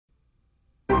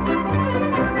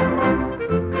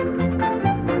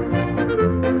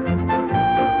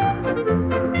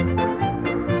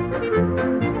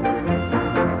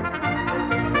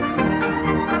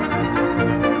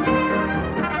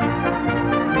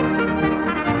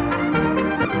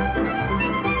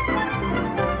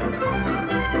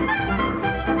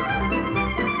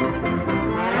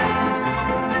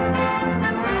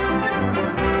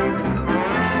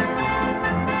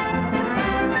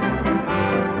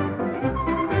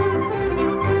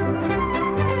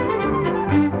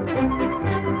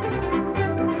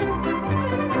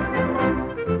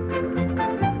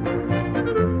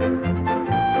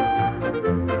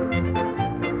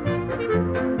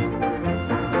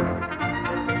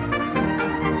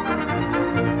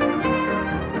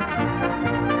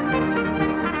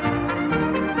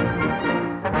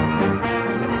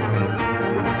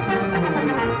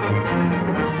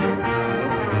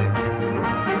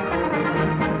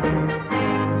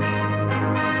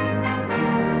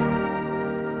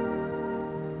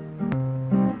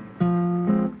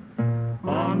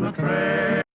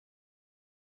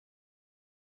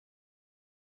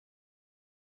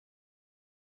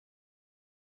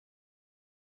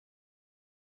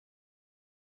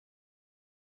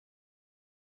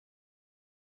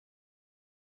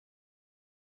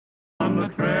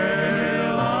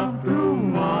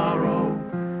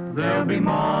be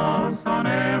moss on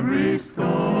every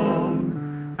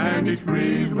stone, and each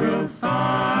breeze will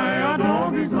sigh a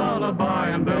doggy's lullaby,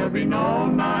 and there'll be no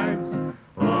nights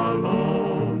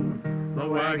alone. The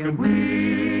wagon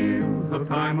wheels of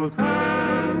time will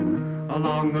turn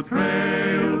along the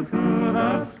trail to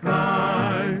the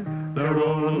sky. They'll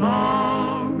roll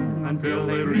along until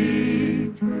they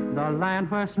reach the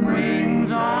land where springs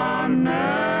are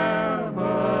never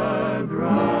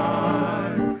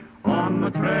dry. On the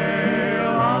trail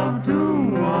of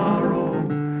tomorrow,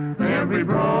 every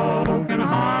broken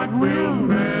heart will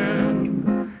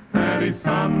mend, and each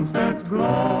sunset's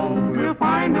glow we'll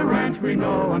find a ranch we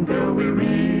know until we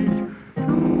reach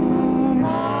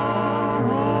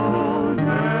tomorrow's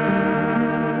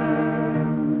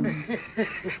end.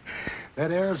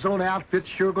 That Arizona outfit's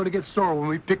sure going to get sore when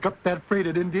we pick up that freight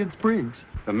at Indian Springs.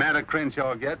 The madder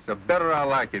Crenshaw gets, the better I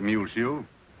like it, Muleshoe.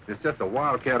 It's just a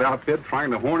wildcat outfit trying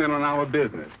to horn in on our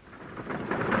business. All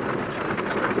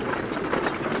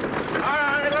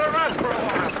right, let it rest for a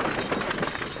while.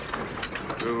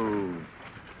 So,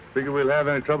 figure we'll have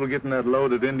any trouble getting that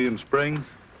load at Indian Springs?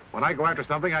 When I go after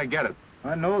something, I get it.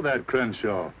 I know that,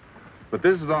 Crenshaw. But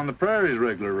this is on the prairie's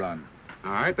regular run.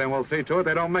 All right, then we'll see to it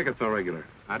they don't make it so regular.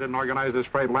 I didn't organize this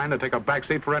freight line to take a back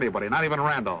seat for anybody, not even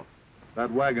Randolph. That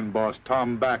wagon boss,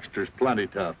 Tom Baxter's plenty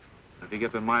tough. If he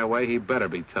gets in my way, he better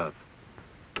be tough.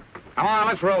 Come on,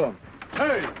 let's roll him.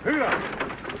 Hey, here!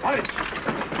 Fight!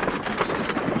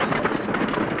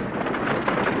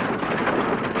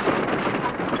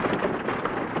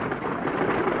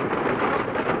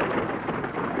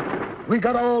 We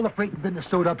got all the freight business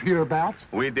sewed up hereabouts.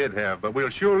 We did have, but we'll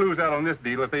sure lose out on this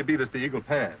deal if they beat us to Eagle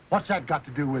Pass. What's that got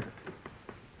to do with it?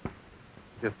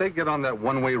 If they get on that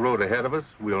one-way road ahead of us,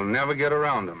 we'll never get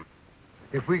around them.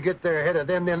 If we get there ahead of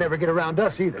them, they'll never get around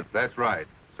us either. That's right.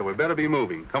 So we better be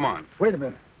moving. Come on. Wait a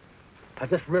minute. I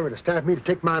just remembered it's time for me to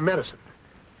take my medicine.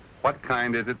 What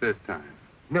kind is it this time?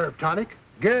 Nerve tonic.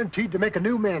 Guaranteed to make a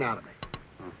new man out of me.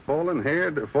 Falling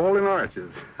hair to falling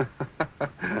arches.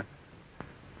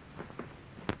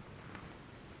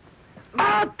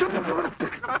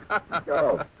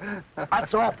 Oh,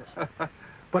 that's awful.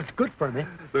 But it's good for me.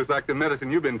 Looks like the medicine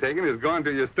you've been taking has gone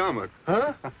to your stomach.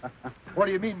 Huh? What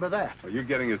do you mean by that? Well, you're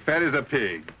getting as fat as a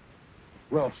pig.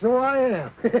 Well, so I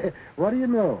am. What do you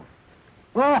know?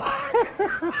 Oh,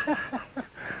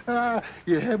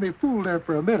 you had me fooled there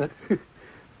for a minute. Hey,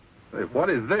 what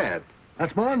is that?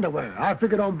 That's my underwear. I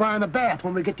figured on buying a bath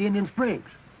when we get to Indian Springs.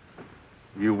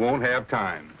 You won't have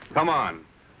time. Come on.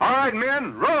 All right,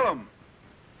 men, roll 'em.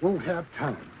 Won't have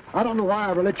time. I don't know why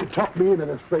I ever let you talk me into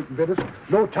this freight business.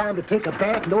 No time to take a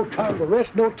bath, no time to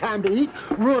rest, no time to eat,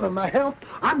 ruining my health.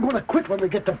 I'm going to quit when we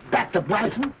get back to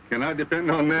Bryson. Can I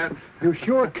depend on that? You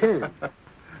sure can.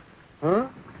 Huh?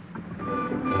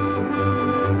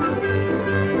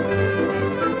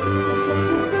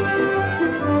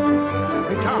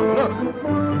 Hey, Tom, look.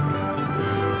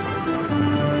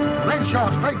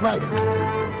 Renshaw's freight wagon.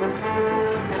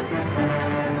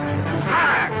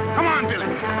 Ah, come on, Billy.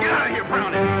 Get out of here,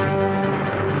 Brownie.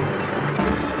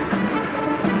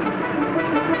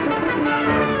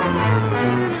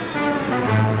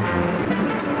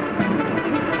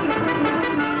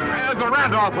 There's the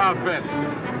Randolph outfit.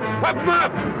 Whip 'em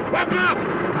up! Whip 'em up!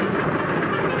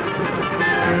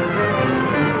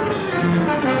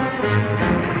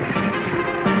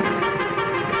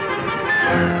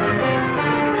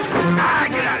 Ah,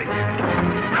 get out of here!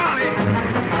 Brownie!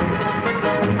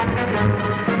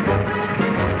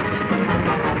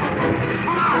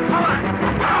 Come on!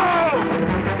 Go!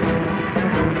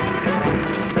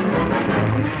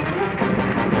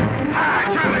 Ah,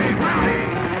 Charlie! Brownie!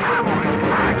 Ah, boy!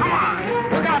 Ah, come on!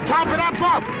 Look out, Tom, for that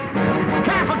bump.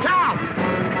 Careful, Tom.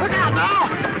 Look out now.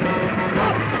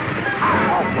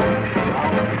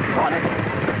 Got it.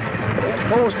 There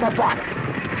goes my body.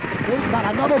 We've got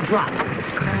another drop.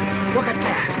 Look at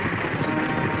that.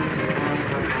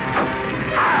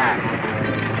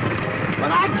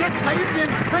 When I get to Indian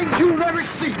Springs, you'll never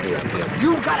see me again.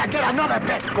 You gotta get another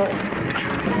bet going.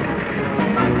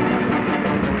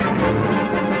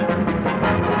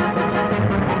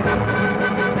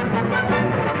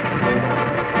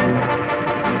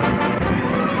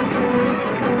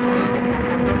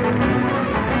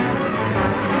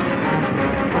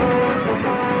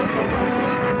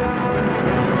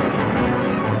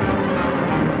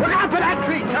 Look out for that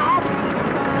tree, Tom.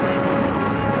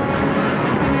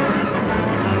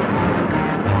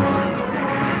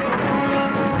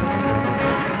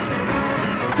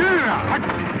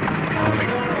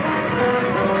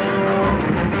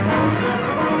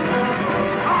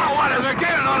 Oh, what is it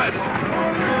getting on us?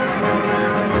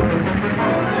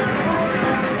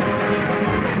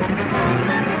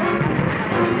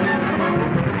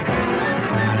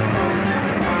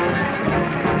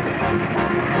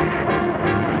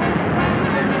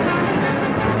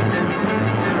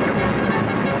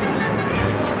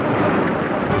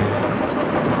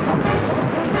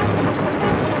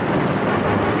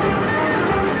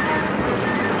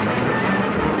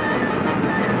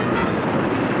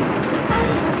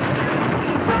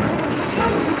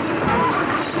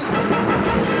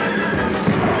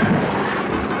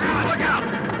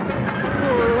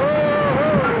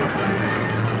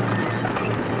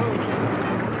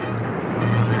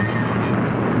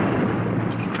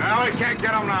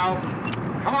 now.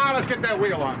 Come on, let's get that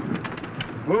wheel on.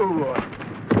 Move on.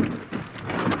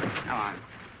 Come on.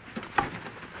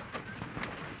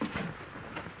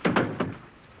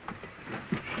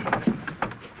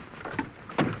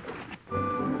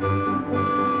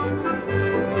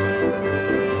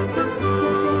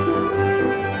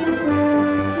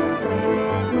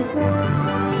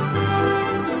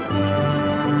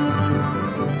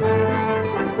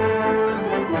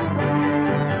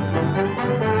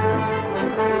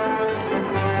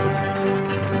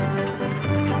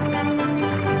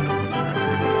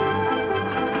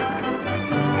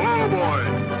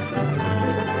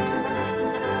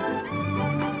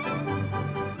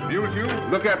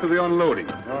 Look after the unloading.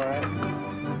 All right.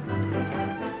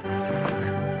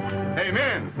 Hey,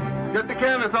 men, get the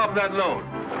canvas off that load.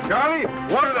 Charlie,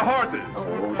 water the horses.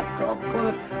 Oh, doggone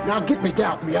it. Now get me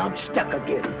down from here. I'm stuck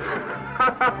again.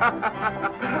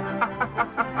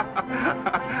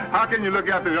 How can you look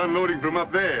after the unloading from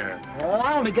up there? Well,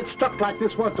 I only get stuck like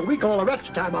this once a week. All the rest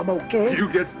of the time, I'm okay. You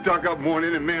get stuck up more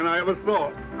than any man I ever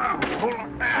saw. Hold on.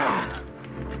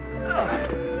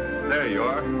 There you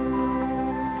are.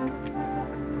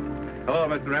 Hello,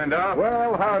 Mr. Randolph.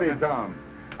 Well, howdy, Tom.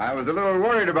 I was a little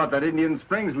worried about that Indian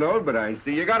Springs load, but I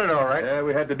see you got it all right. Yeah,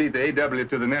 we had to beat the AW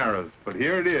to the Narrows, but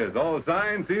here it is, all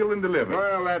signed, sealed, and delivered.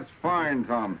 Well, that's fine,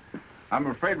 Tom. I'm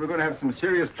afraid we're going to have some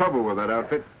serious trouble with that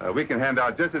outfit. We can hand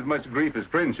out just as much grief as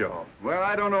Crenshaw. Well,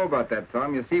 I don't know about that,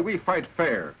 Tom. You see, we fight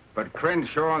fair, but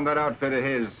Crenshaw and that outfit of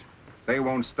his, they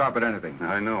won't stop at anything.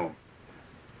 I know.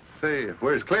 Say,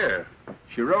 where's Claire?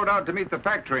 She rode out to meet the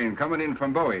pack train coming in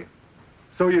from Bowie.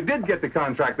 So you did get the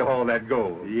contract to haul that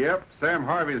gold? Yep, Sam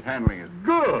Harvey's handling it.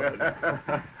 Good.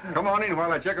 Come on in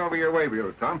while I check over your way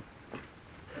wheels, Tom.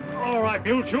 All right,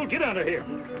 Mule Shoe, get under here.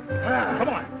 Come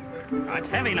on. It's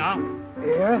heavy now.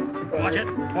 Yeah? Watch it.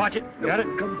 Watch it. Got it?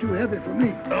 Come too heavy for me.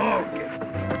 Okay.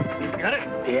 Got it?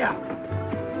 Yeah.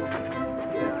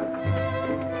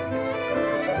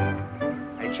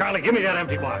 Hey, Charlie, give me that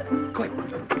empty box. Quick.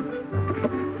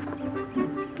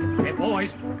 Hey,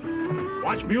 boys.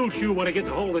 Watch Mule Shoe when he gets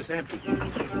a hold of this empty.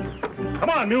 Come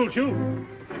on, Mule Shoe.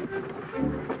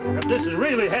 This is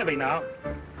really heavy now.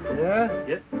 Yeah?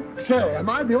 Yeah. Say, am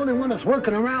I the only one that's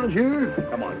working around here?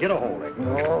 Come on, get a hold of it.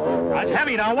 Oh. That's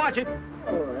heavy now. Watch it.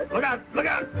 All right. Look out. Look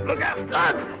out. Look out.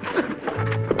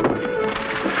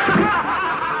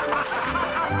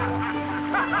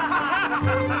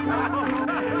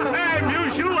 Hey,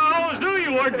 Mule Shoe, I always knew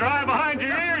you weren't dry behind your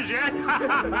ears yet.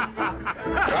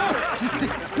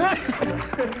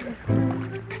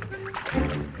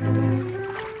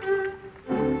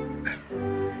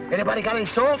 Anybody got any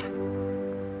salt?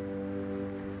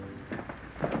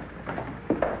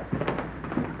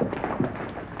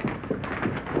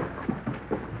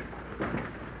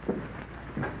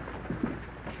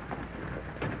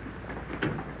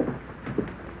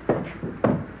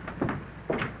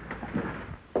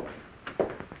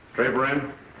 Draper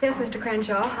in? Yes, Mr.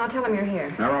 Crenshaw. I'll tell him you're here.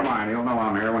 Never mind. He'll know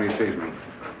I'm here when he sees me.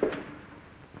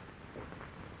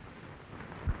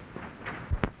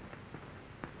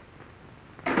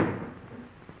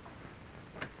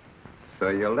 So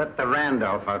you'll let the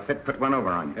Randolph outfit put one over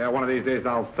on you. Yeah, one of these days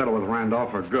I'll settle with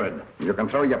Randolph for good. You can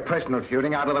throw your personal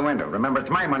feuding out of the window. Remember, it's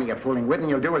my money you're fooling with, and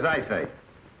you'll do as I say.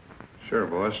 Sure,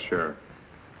 boss, sure.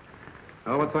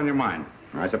 Well, what's on your mind?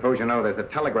 I suppose you know there's a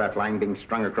telegraph line being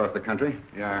strung across the country.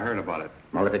 Yeah, I heard about it.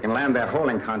 Well, if you can land that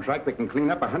hauling contract, we can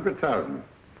clean up 100,000.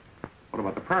 What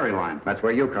about the prairie line? That's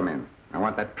where you come in. I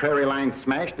want that prairie line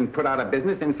smashed and put out of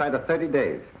business inside of 30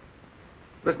 days.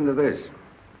 Listen to this.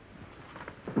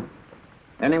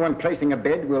 Anyone placing a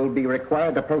bid will be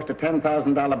required to post a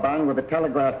 $10,000 bond with the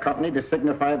telegraph company to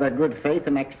signify their good faith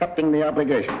in accepting the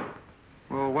obligation.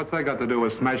 Well, what's that got to do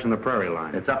with smashing the prairie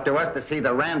line? It's up to us to see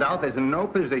that Randolph is in no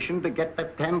position to get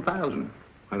that 10,000.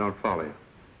 I don't follow you.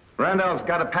 Randolph's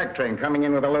got a pack train coming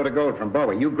in with a load of gold from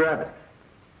Bowie. You grab it.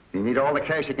 You need all the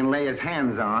cash he can lay his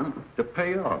hands on to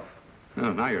pay off.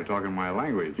 Oh, now you're talking my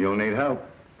language. You'll need help.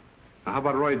 Now, how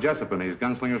about Roy Jessup and these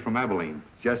gunslingers from Abilene?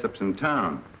 Jessup's in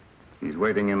town. He's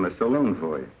waiting in the saloon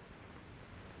for you.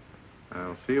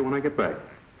 I'll see you when I get back.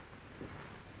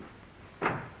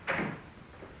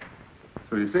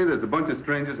 So you say there's a bunch of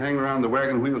strangers hanging around the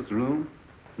wagon wheel saloon?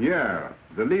 Yeah,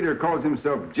 the leader calls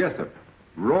himself Jessup.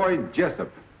 Roy Jessup.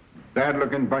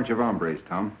 Bad-looking bunch of hombres,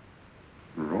 Tom.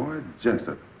 Roy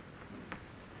Jessup.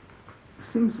 It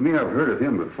seems to me I've heard of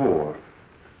him before.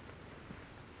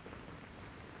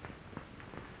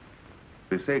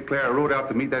 They say Claire rode out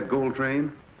to meet that gold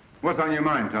train? What's on your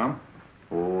mind, Tom?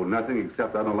 Oh, nothing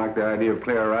except I don't like the idea of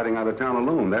Claire riding out of town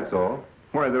alone, that's all.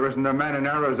 Why, there isn't a man in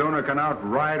Arizona can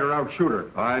outride or outshoot her.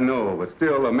 I know, but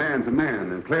still, a man's a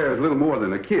man, and Claire's little more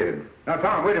than a kid. Now,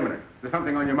 Tom, wait a minute. There's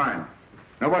something on your mind.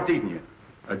 Now, what's eating you?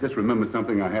 I just remembered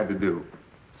something I had to do.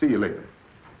 See you later.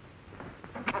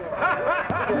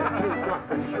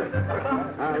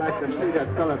 I like to see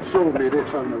that fella sold me this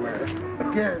underwear.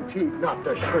 Guaranteed not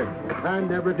to shrink. I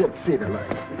never did see the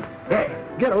like. Hey,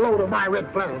 get a load of my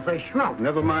red flannels. They shrunk.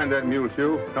 Never mind that mule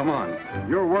shoe. Come on.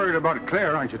 You're worried about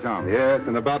Claire, aren't you, Tom? Yes,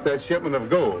 and about that shipment of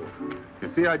gold.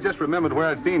 You see, I just remembered where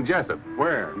I'd seen Jessup.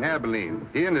 Where? In Abilene.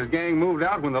 He and his gang moved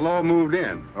out when the law moved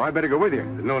in. Oh, I better go with you.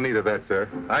 There's no need of that, sir.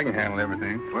 I can handle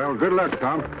everything. Well, good luck,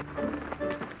 Tom.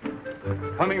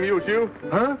 Hunting mule shoe?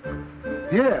 Huh?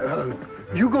 Yeah,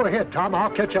 you go ahead, Tom.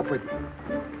 I'll catch up with you.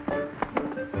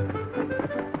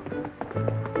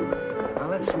 Now,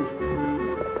 let's see.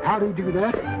 How do you do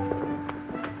that?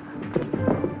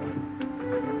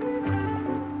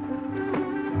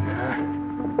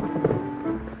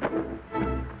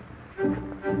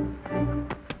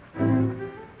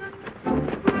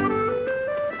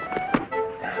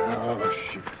 Oh,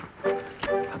 shoot.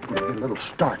 I'm going to get a little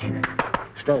start here.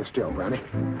 Stand still, Ronnie.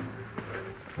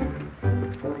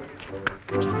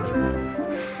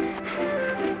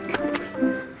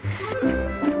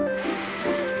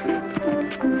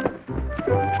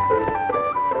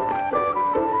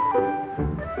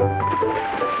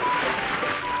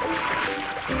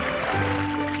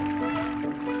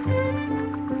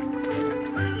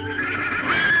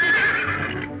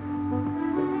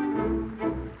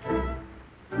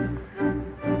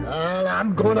 Well,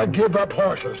 I'm going to give up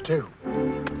horses, too.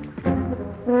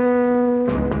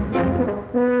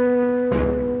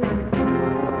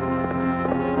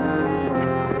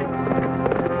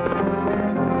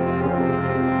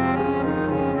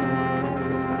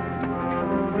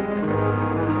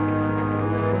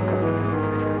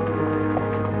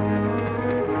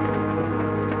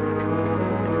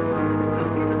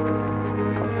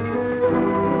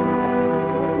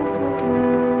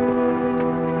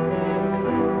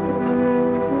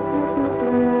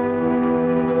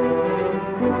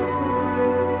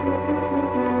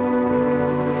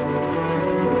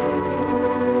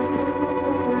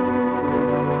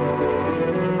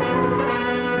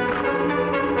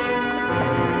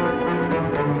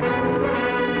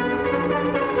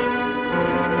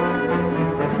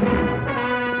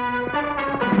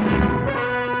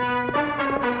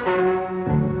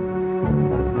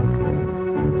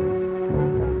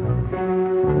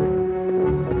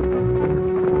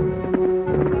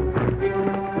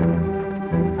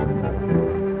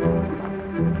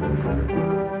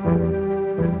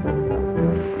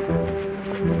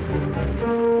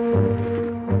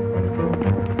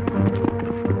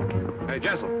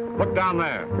 Down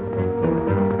there.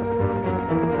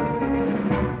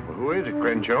 Well, who is it,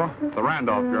 Crenshaw? The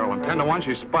Randolph girl, and 10 to 1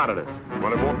 she spotted us.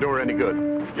 Well, it won't do her any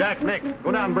good. Jack, Nick,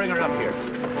 go down and bring her up here.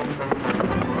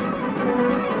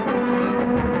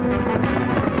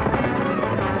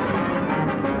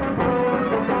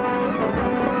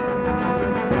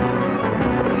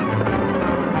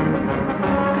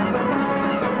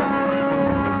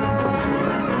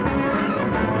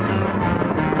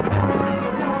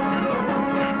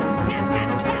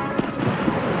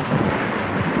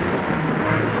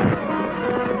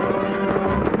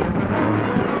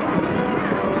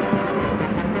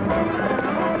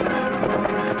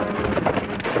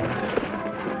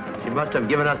 Must have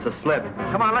given us a slip.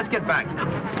 Come on, let's get back.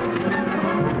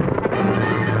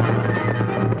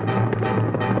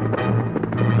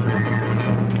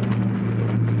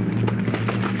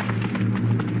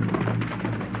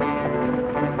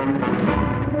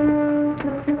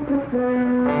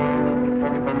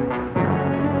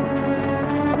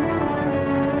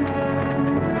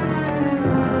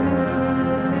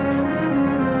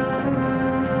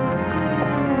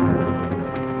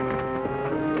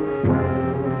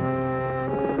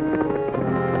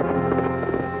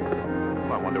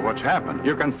 What's happened?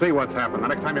 You can see what's happened. The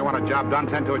next time you want a job done,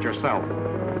 tend to it yourself.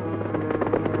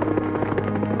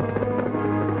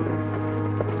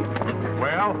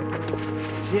 Well?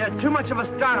 She had too much of a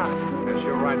start on us. Yes,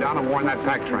 she'll ride down and warn that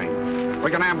pack train.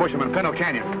 We can ambush him in Pinto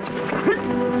Canyon.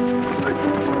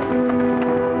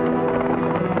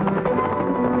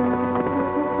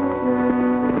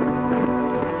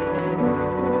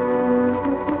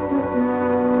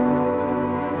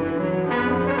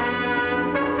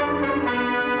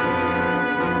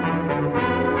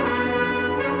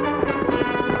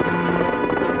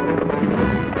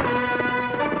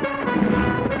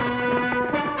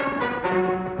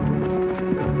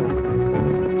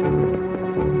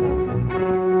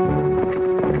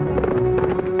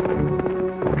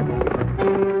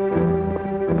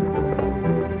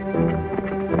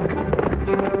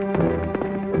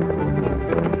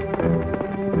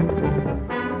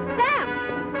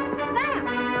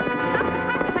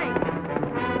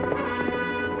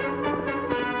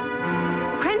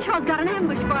 Cranshaw's got an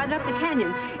ambush farther up the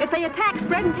canyon. If they attack,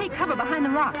 spread and take cover behind the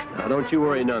rocks. Now, don't you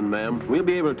worry none, ma'am. We'll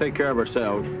be able to take care of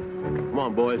ourselves. Come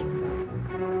on, boys.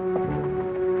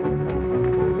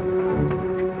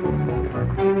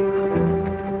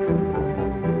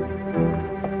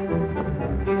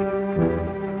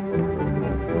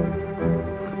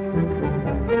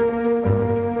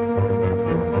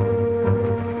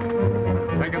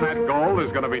 Taking that gold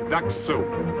is going to be duck soup.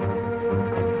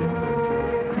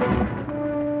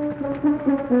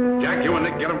 Jack, you and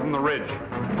Nick get him from the ridge.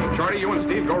 Shorty, you and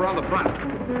Steve go around the front.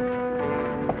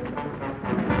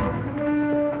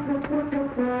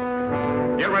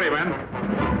 Get ready, men.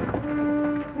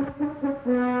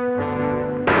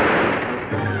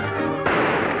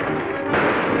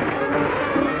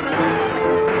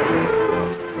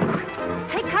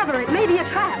 Take cover. It may be a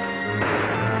trap.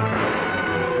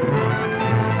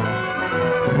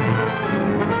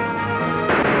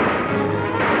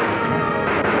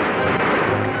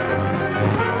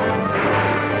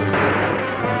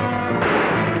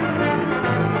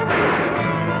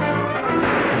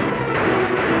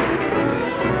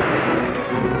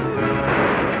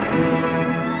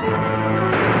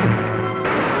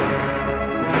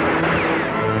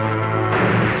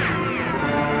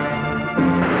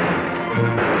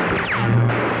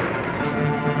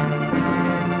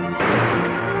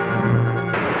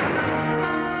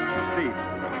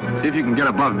 See if you can get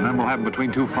above them, then we'll have them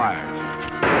between two fires.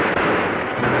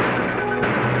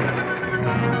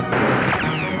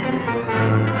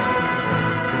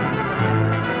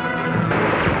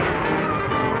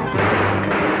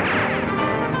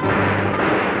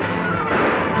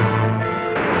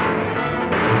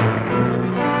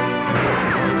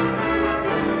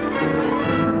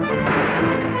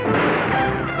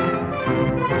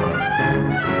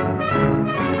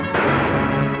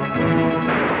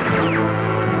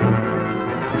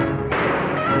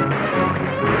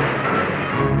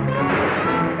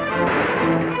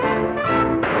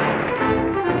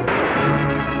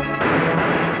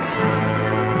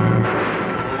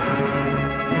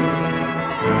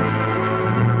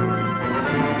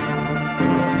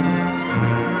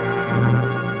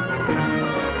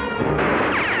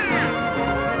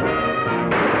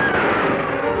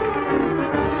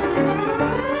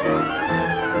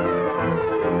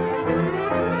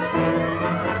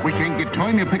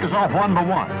 You pick us off one by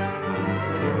one.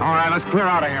 All right, let's clear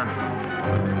out of here.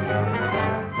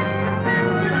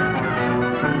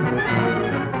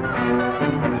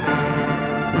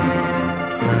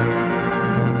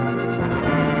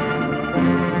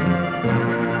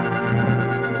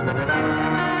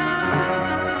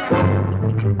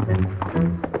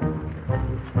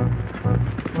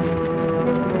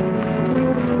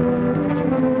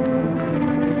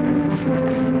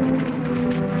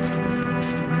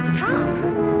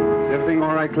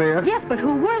 Clear? Yes, but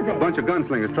who were they? A bunch of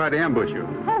gunslingers tried to ambush you.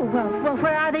 Oh, well,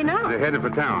 where are they now? They're headed for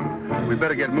town. We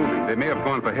better get moving. They may have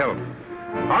gone for help.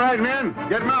 All right, men,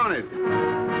 get mounted.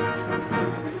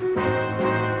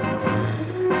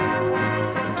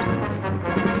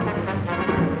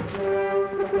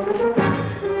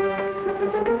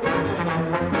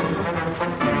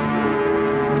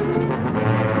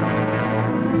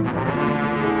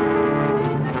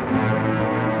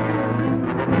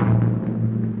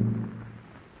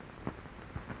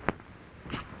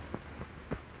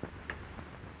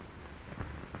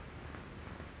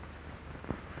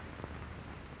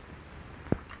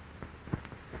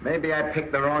 Maybe I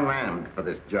picked the wrong man for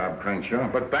this job, Crenshaw.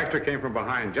 But Baxter came from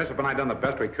behind. Jessup and I done the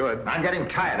best we could. I'm getting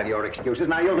tired of your excuses.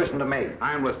 Now you listen to me.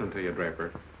 I'm listening to you,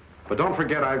 Draper. But don't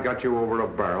forget I've got you over a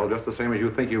barrel just the same as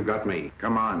you think you've got me.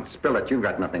 Come on, spill it. You've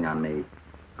got nothing on me.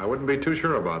 I wouldn't be too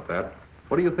sure about that.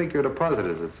 What do you think your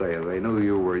depositors would say if they knew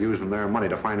you were using their money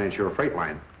to finance your freight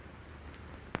line?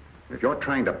 If you're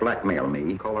trying to blackmail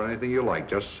me... Call it anything you like,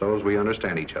 just so as we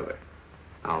understand each other.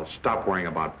 Now, stop worrying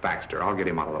about Baxter. I'll get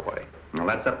him out of the way. Well,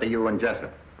 that's up to you and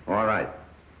Jessup. All right.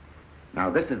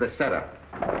 Now, this is the setup.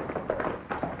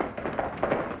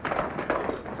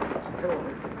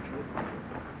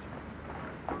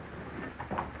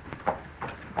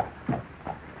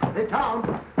 Hey,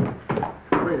 Tom.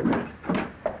 Wait a minute.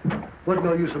 Wasn't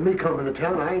no use of me coming to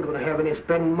town. I ain't going to have any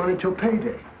spending money till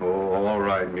payday. Oh, all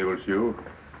right, Muleshoe.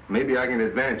 Maybe I can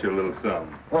advance you a little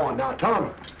sum. Oh, now,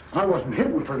 Tom, I wasn't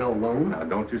hitting for no loan. Now,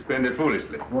 don't you spend it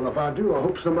foolishly. Well, if I do, I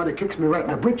hope somebody kicks me right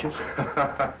in the britches.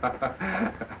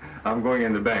 I'm going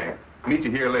in the bank. Meet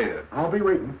you here later. I'll be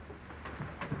waiting.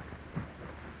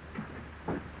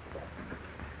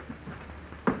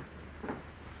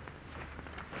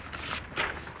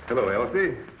 Hello,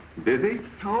 Elsie. Busy?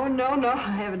 Oh, no,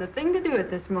 I haven't a thing to do at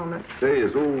this moment. Say,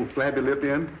 is old Flabby Lip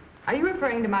in? Are you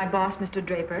referring to my boss, Mr.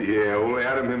 Draper? Yeah, only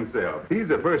Adam himself. He's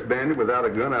the first bandit without a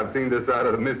gun I've seen this side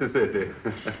of the Mississippi.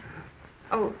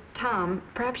 Oh, Tom,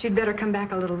 perhaps you'd better come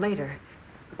back a little later.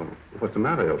 Well, what's the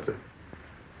matter, Elsie?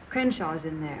 Crenshaw's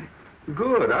in there.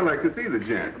 Good. I'd like to see the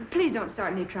gent. Please don't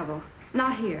start any trouble.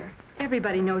 Not here.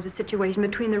 Everybody knows the situation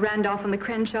between the Randolph and the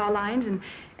Crenshaw lines,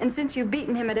 and since you've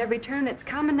beaten him at every turn, it's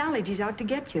common knowledge he's out to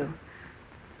get you.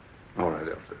 All right,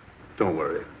 Elsie. Don't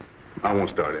worry. I won't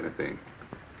start anything.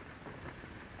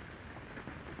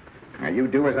 Now, you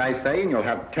do as I say, and you'll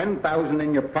have $10,000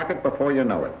 in your pocket before you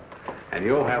know it. And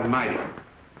you'll have 90.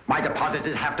 My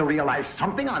depositors have to realize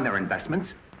something on their investments.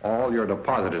 All your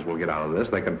depositors will get out of this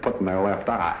they can put in their left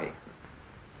eye.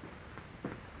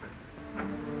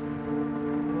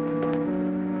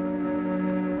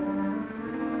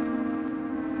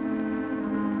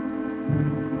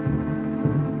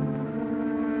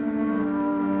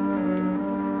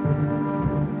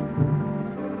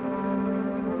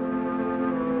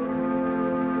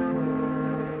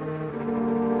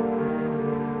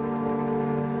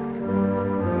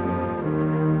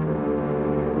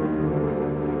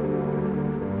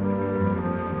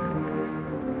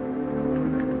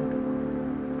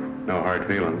 No hard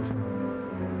feelings?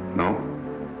 No?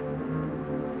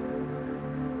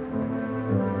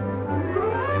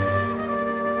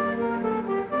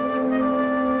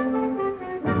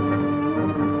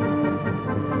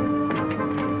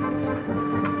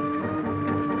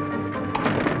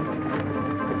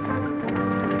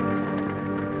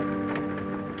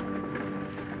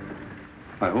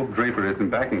 I hope Draper isn't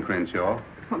back in Crenshaw.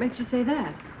 What makes you say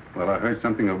that? Well, I heard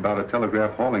something about a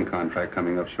telegraph hauling contract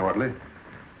coming up shortly.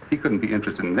 He couldn't be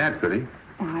interested in that, could he?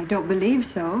 Oh, I don't believe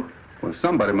so. Well,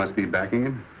 somebody must be backing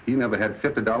him. He never had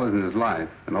 $50 in his life,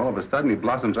 and all of a sudden he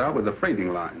blossoms out with a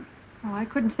freighting line. Oh, I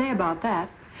couldn't say about that.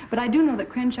 But I do know that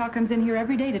Crenshaw comes in here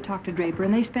every day to talk to Draper,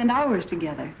 and they spend hours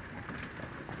together.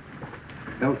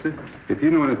 Elsie, if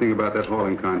you know anything about that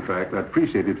hauling contract, I'd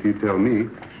appreciate it if you'd tell me.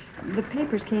 The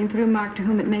papers came through marked to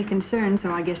whom it may concern,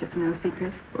 so I guess it's no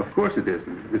secret. Of course it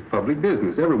isn't. It's public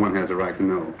business. Everyone has a right to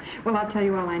know. Well, I'll tell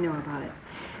you all I know about it.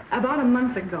 About a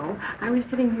month ago, I was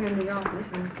sitting here in the office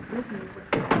and listening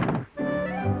to...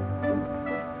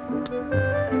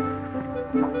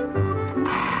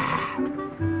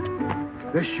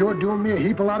 This sure doing me a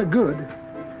heap a lot of good.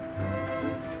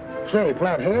 Say,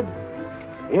 Flathead.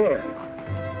 Yeah.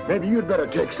 Maybe you'd better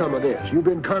take some of this. You've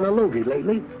been kind of logy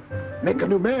lately. Make a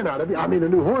new man out of you. I mean, a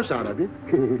new horse out of you.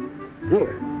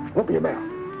 Here, open your mouth.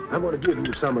 I'm going to give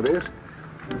you some of this.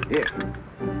 Here.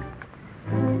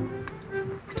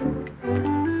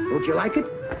 Don't you like it?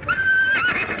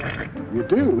 You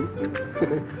do?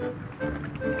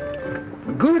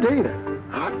 Good, ain't it?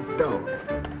 Hot dog.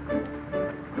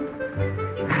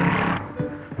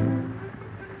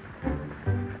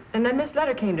 And then this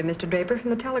letter came to Mr. Draper from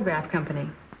the telegraph company.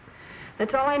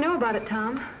 That's all I know about it,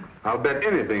 Tom. I'll bet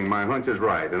anything my hunch is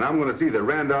right, and I'm going to see that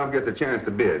Randolph gets a chance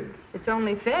to bid. It's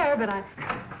only fair, but I...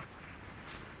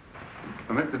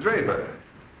 Well, Mr. Draper,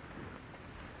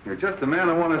 you're just the man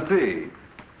I want to see.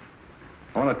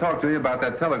 I want to talk to you about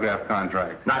that telegraph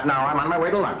contract. Not now. I'm on my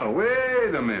way to lunch. Oh,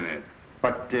 wait a minute.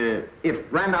 But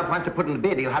if Randolph wants to put in the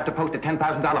bid, he'll have to post a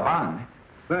 $10,000 bond.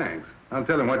 Thanks. I'll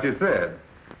tell him what you said.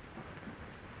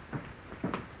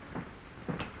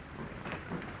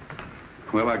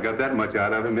 Well, I got that much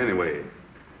out of him anyway.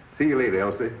 See you later,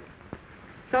 Elsie.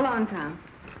 So long, Tom.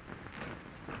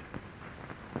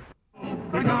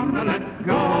 We're gonna let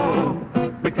go.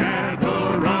 The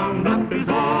cattle roundup is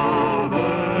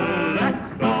over.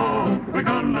 Let's go. We're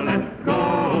gonna let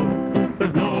go.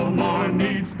 There's no more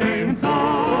need staying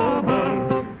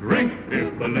sober. Drink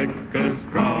if the liquor's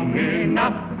strong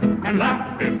enough, and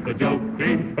laugh if the joke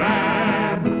ain't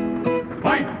bad.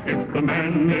 Fight if the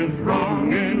man is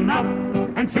wrong enough,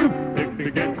 and shoot if he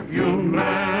gets you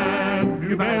mad.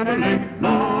 You better lay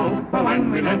low, for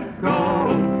when we let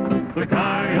go, the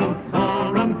coyotes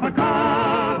all run for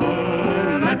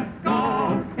cover. Let's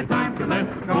go, it's time to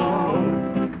let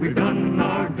go. We've done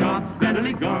our job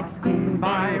steadily, gotten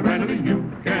by readily.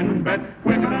 You can bet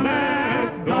we're gonna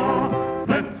let go.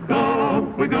 Let's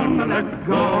go, we're gonna let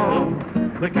go.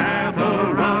 The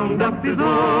cattle roundup is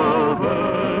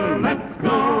over. Let's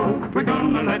go, we're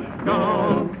gonna let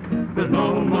go. There's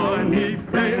no more need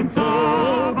staying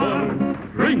sober.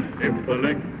 Drink if the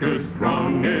liquor's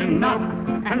strong enough,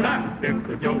 and laugh if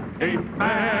the joke ain't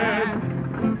bad.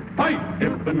 Fight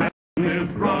if the man is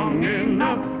wrong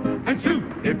enough, and shoot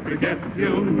if it gets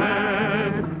you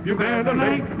mad. You better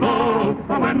lay low,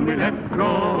 for when we let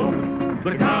go,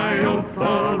 the coyotes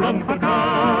all run for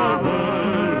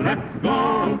cover. Let's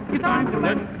go, it's time to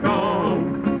let go.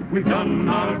 We've done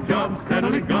our job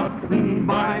steadily, gotten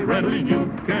by readily.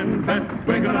 You can bet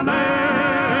we're gonna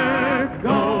let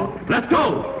go. Let's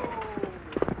go!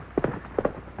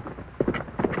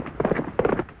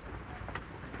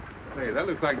 Hey, that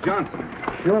looks like Johnson.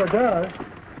 Sure does.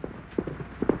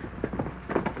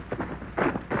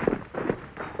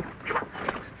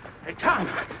 Hey, Tom.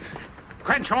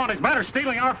 Crenshaw and his men are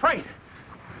stealing our freight.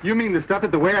 You mean the stuff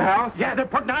at the warehouse? Yeah, they're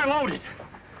putting our load in.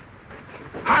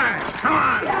 Hi, come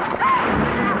on!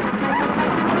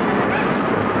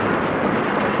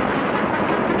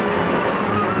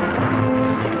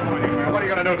 What are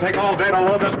you going to do, take all day to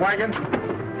load this wagon?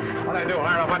 What do they do,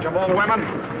 hire a bunch of old women?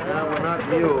 Yeah, we're not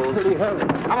mules. Pretty heavy.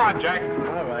 Come on, Jack.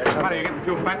 All right. What, are you getting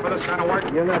too fat for this kind of work?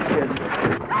 You're not kidding.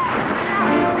 Come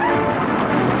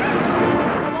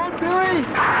on, Billy!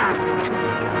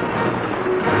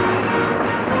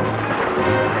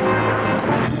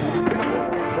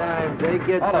 Take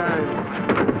your time.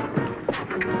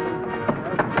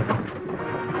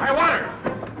 Hey, Water!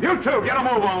 You two, get a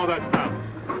move on with that stuff.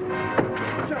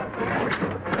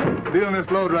 Stealing this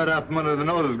load right out from under the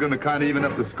nose is going to kind of even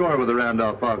up the score with the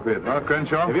Randolph outfit, huh,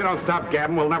 Crenshaw? If you don't stop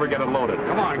gabbing, we'll never get it loaded.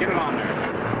 Come on, get it on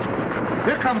there.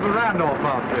 Here comes the Randolph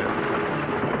outfit.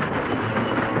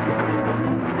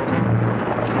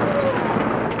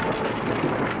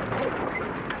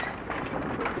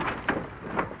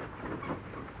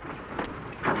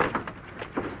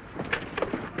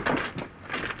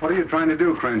 What are you trying to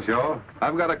do, Crenshaw?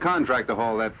 I've got a contract to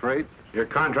haul that freight. Your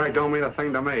contract don't mean a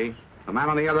thing to me. The man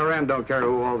on the other end don't care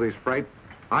who hauls these freight.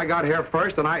 I got here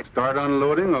first, and I Start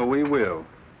unloading or we will.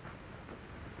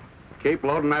 keep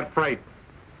loading that freight.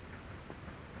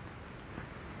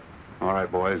 All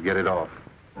right, boys, get it off.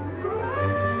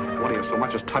 What do you so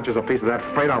much as touches a piece of that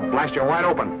freight, I'll blast you wide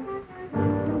open.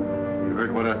 You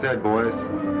heard what I said, boys.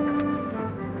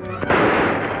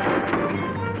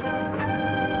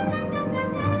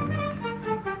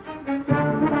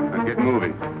 Now get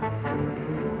moving.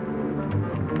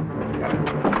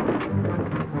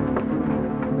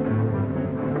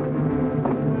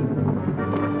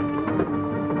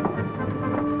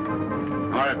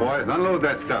 All right, boys, unload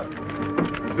that stuff.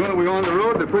 The sooner we're on the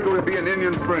road, the quicker we'll be in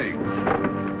Indian Springs.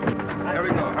 There we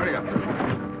go. Hurry up.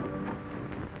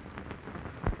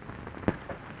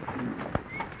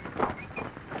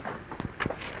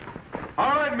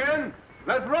 All right, men.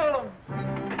 Let's roll 'em.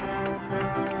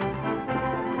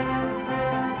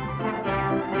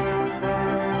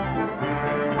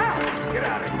 Get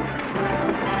out of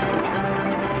here.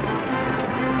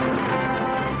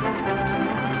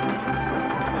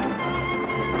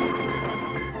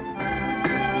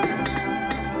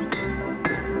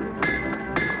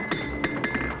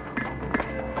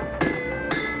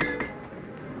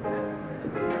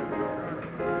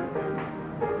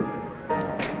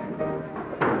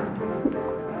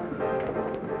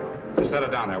 Just set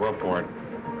it down there, we'll pour it.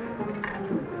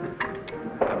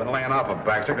 I've been laying off of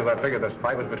Baxter because I figured this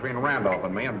fight was between Randolph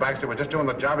and me, and Baxter was just doing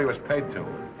the job he was paid to.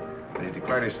 And he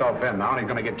declared himself in now, and he's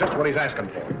going to get just what he's asking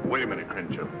for. Wait a minute,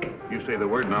 Crenshaw. You say the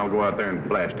word, and I'll go out there and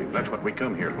blast him. That's what we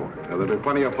come here for. Now, there'll be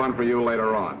plenty of fun for you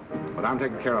later on, but I'm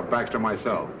taking care of Baxter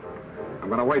myself. I'm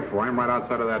going to wait for him right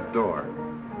outside of that door.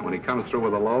 When he comes through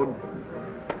with a load,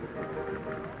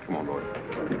 come on, boys.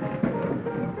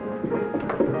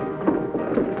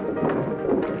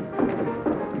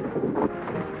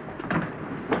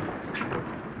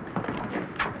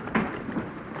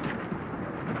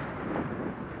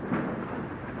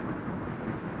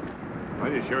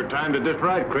 Well, it's your time to just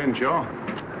right, Crenshaw.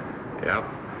 Yep.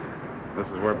 This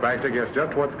is where Baxter gets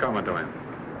just what's coming to him.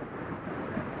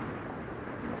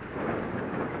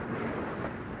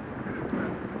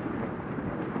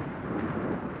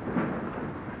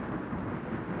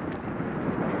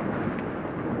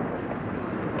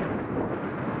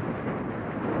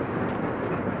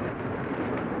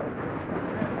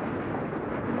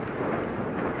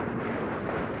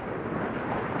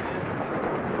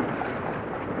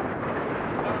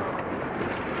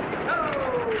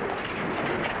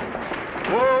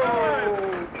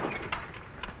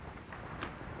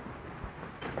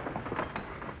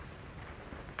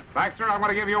 Baxter, I'm going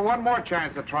to give you one more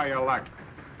chance to try your luck.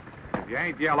 If you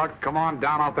ain't your luck, come on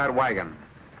down off that wagon.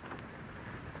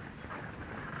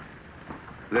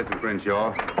 Listen,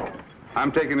 Crenshaw.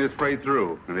 I'm taking this freight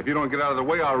through, and if you don't get out of the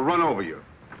way, I'll run over you.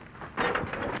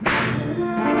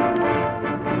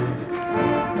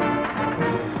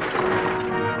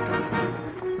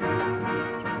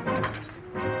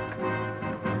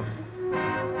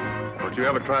 Don't you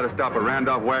ever try to stop a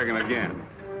Randolph wagon again.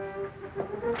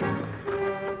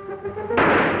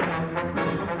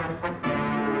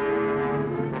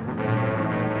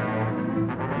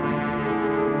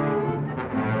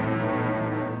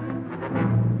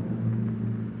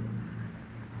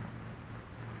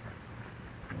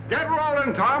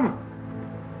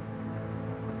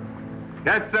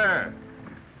 Yes, sir.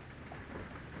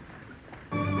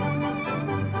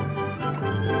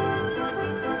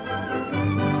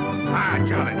 Ah,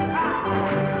 Johnny.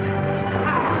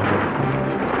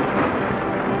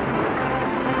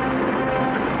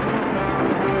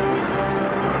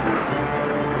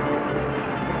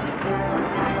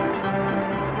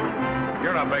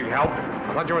 You're a big help.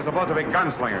 I thought you were supposed to be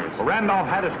gunslingers. Well, Randolph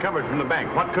had us covered from the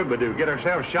bank. What could we do? Get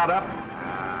ourselves shot up?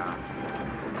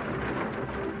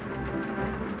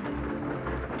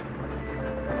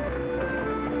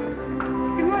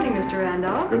 Good morning, Mr.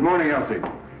 Randolph. Good morning, Elsie.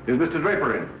 Is Mr.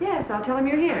 Draper in? Yes, I'll tell him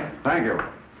you're here. Thank you.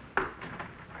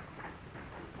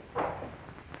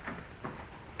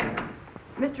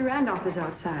 Mr. Randolph is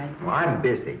outside. Well, I'm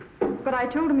busy. But I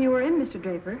told him you were in, Mr.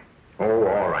 Draper. Oh,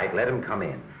 all right. Let him come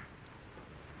in.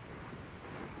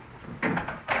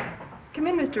 Come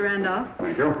in, Mr. Randolph.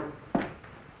 Thank you.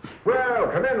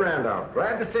 Well, come in, Randolph.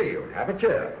 Glad to see you. Have a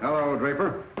chair. Hello,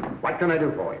 Draper. What can I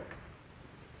do for you?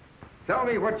 Tell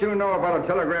me what you know about a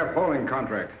telegraph hauling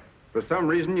contract. For some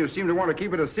reason, you seem to want to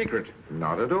keep it a secret.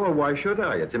 Not at all. Why should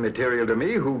I? It's immaterial to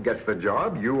me who gets the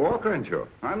job, you or Crenshaw.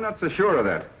 I'm not so sure of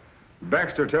that.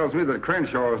 Baxter tells me that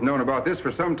Crenshaw has known about this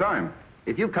for some time.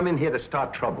 If you come in here to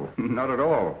start trouble. Not at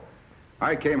all.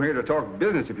 I came here to talk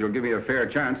business if you'll give me a fair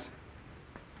chance.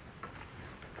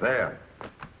 There.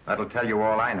 That'll tell you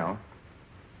all I know.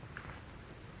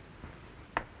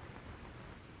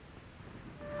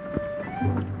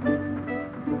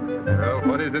 Well,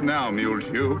 what is it now,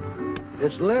 Muleshoe?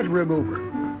 It's lead remover.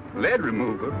 Lead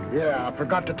remover? Yeah, I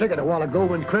forgot to take it a while ago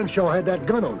when Crenshaw had that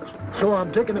gun on us. So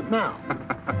I'm taking it now.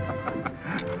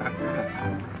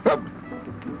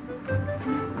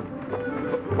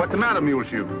 What's the matter,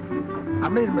 Muleshoe? I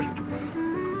mean, mister,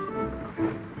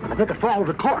 I think I swallowed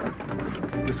the cork.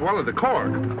 You swallowed the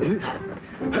cork?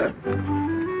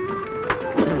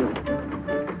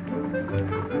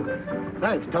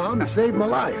 Thanks, Tom. You saved my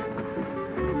life.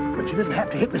 But you didn't have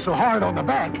to hit me so hard on the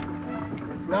back.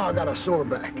 Now I got a sore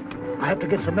back. I have to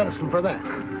get some medicine for that.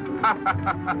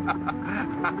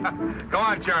 Go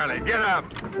on, Charlie. Get up.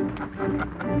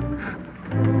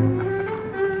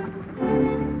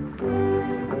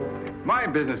 My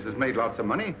business has made lots of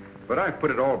money, but I've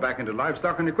put it all back into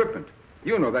livestock and equipment.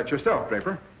 You know that yourself,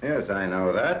 Draper. Yes, I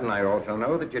know that, and I also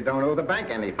know that you don't owe the bank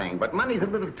anything. But money's a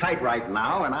little tight right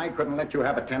now, and I couldn't let you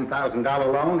have a $10,000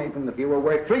 loan even if you were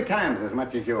worth 3 times as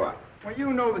much as you are. Well,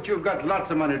 you know that you've got lots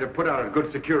of money to put out at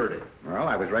good security. Well,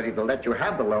 I was ready to let you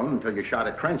have the loan until you shot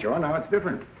at Crenshaw. Now it's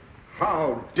different.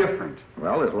 How different?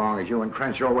 Well, as long as you and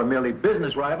Crenshaw were merely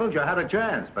business rivals, you had a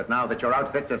chance. But now that your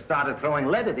outfits have started throwing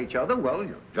lead at each other, well,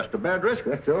 you're just a bad risk,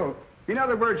 that's all. In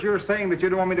other words, you're saying that you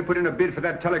don't want me to put in a bid for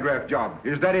that telegraph job.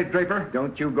 Is that it, Draper?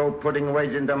 Don't you go putting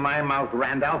words into my mouth,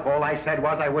 Randolph. All I said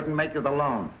was I wouldn't make you the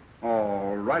loan.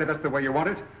 All right, if that's the way you want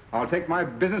it, I'll take my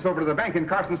business over to the bank in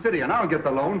Carson City, and I'll get the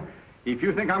loan. If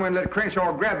you think I'm going to let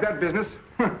Crenshaw grab that business,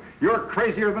 you're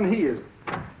crazier than he is.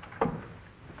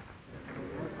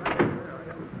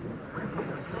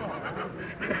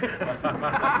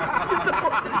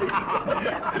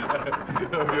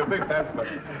 You think that's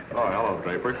funny? Oh, hello,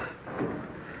 Draper.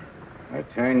 I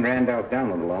turned Randolph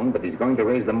down on the loan, but he's going to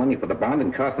raise the money for the bond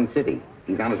in Carson City.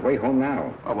 He's on his way home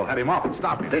now. Oh, we'll head him off and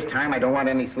stop him. This time, I don't want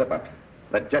any slip-ups.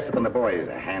 Let Jessup and the boys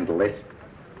handle this.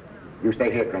 You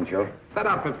stay here, Crenshaw. That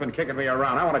outfit's been kicking me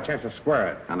around. I want a chance to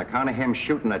square it. On account of him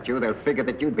shooting at you, they'll figure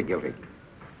that you'd be guilty.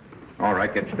 All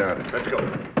right, get started. Let's go.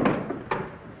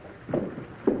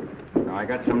 Now, I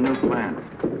got some new plans.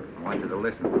 I want you to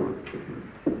listen to them.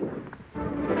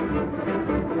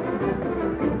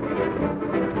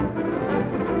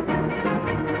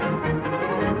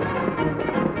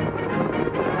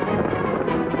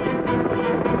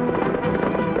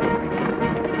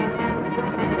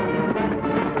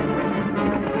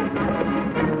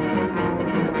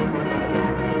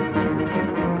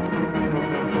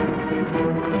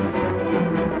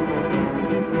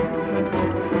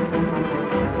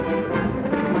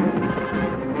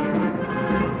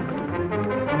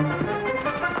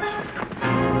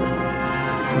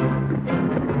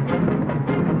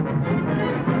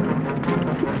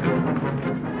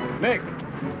 Nick,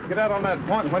 get out on that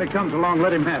point, and when he comes along,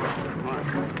 let him have it.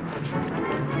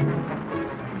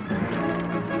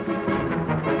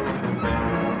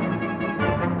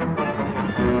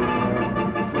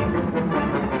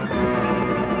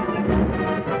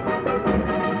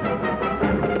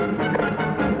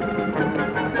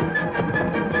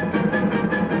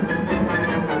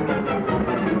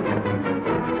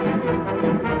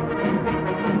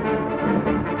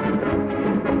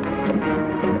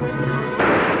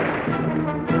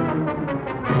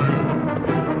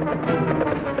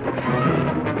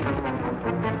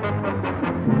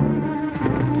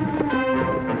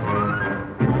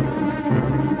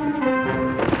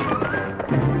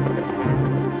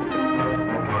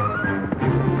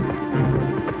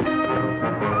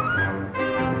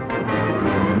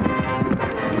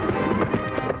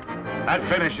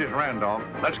 is Randolph.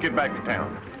 Let's get back to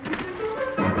town.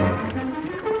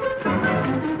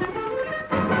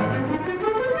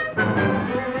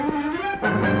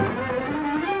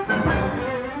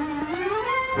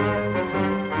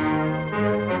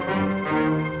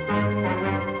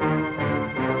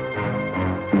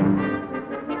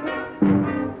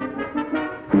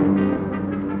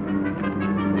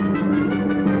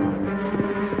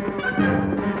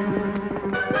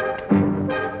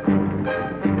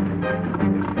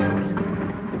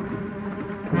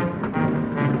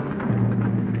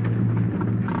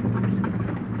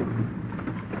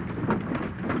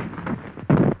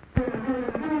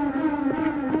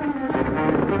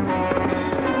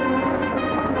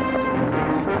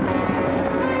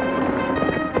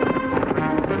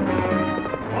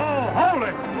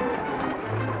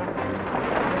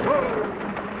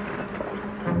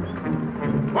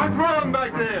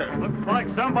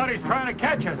 Somebody's trying to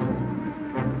catch us.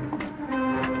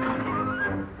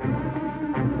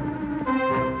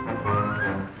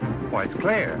 Why, it's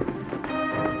Claire.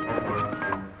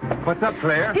 What's up,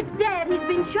 Claire? It's Dad. He's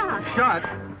been shot. Shot?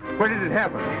 Where did it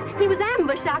happen? He was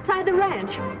ambushed outside the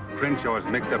ranch. Crenshaw's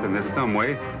mixed up in this some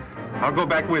way. I'll go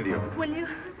back with you. Will you?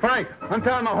 Frank,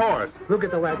 untie my horse. We'll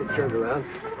get the wagon turned around.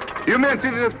 You men see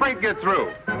that this freight gets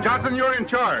through. Johnson, you're in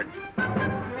charge.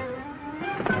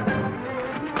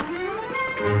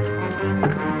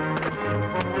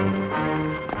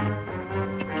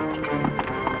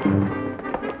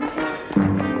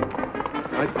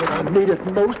 When I need it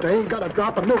most, I ain't got a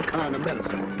drop of no kind of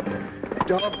medicine.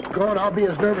 Doggone, I'll be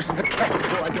as nervous as a cat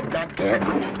before I get back there.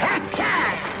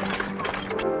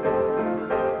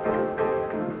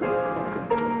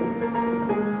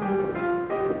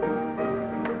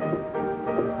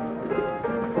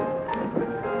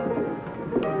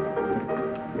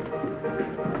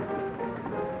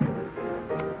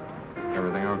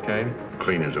 Everything okay?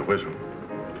 Clean as a whistle.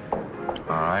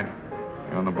 All right.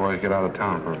 You and the boys get out of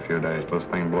town for a few days till this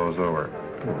thing blows over.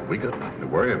 Well, we got nothing to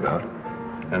worry about.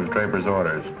 And Draper's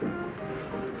orders.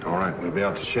 All right, we'll be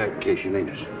out to shack in case you need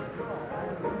us.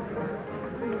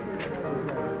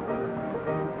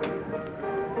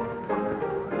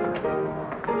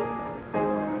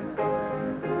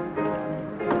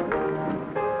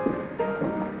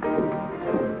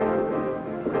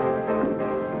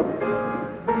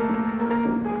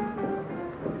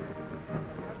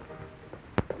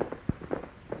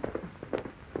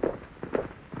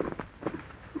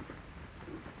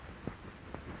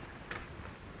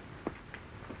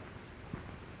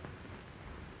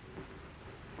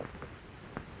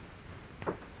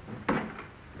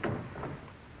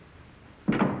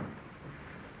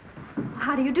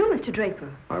 How do you do, Mr. Draper?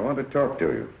 I want to talk to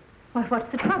you. What's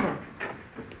the trouble?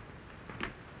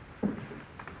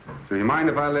 Do you mind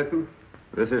if I listen?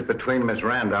 This is between Miss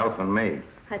Randolph and me.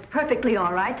 That's perfectly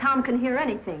all right. Tom can hear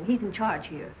anything. He's in charge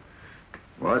here.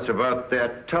 Well, it's about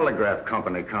that telegraph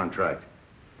company contract.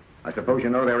 I suppose you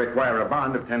know they require a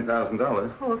bond of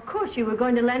 $10,000. Oh, of course. You were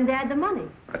going to lend Dad the money.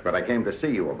 That's what I came to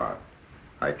see you about.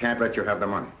 I can't let you have the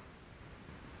money.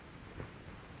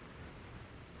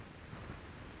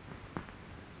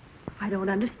 I don't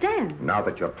understand. Now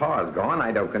that your pa's gone,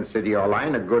 I don't consider your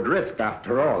line a good risk.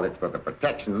 After all, it's for the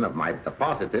protection of my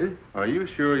depositors. Are you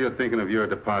sure you're thinking of your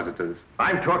depositors?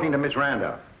 I'm talking to Miss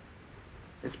Randolph.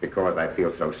 It's because I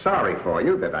feel so sorry for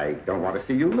you that I don't want to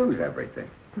see you lose everything.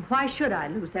 Why should I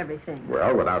lose everything?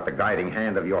 Well, without the guiding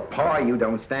hand of your pa, you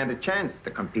don't stand a chance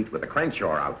to compete with the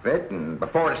Crenshaw outfit. And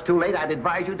before it's too late, I'd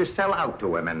advise you to sell out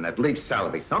to him and at least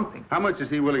salvage something. How much is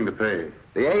he willing to pay?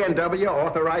 The A&W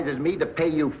authorizes me to pay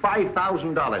you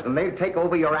 $5,000, and they'll take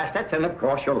over your assets and, of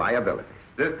course, your liabilities.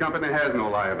 This company has no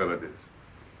liabilities.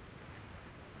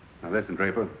 Now, listen,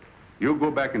 Draper. You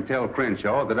go back and tell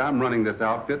Crenshaw that I'm running this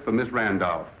outfit for Miss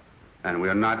Randolph, and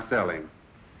we're not selling.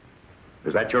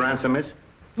 Is that your answer, miss?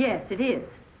 Yes, it is.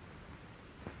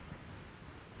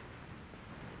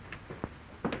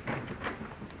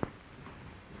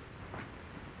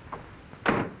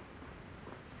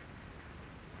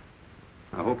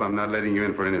 I hope I'm not letting you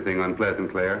in for anything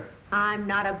unpleasant, Claire. I'm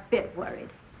not a bit worried.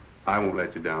 I won't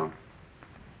let you down.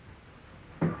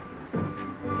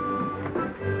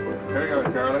 There you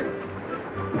go, Charlie.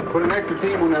 Put an extra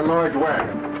team on that large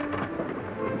wagon.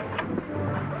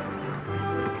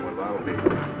 Well, I'll be.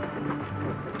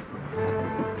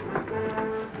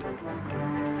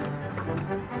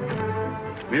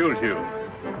 Mule shoe.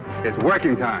 It's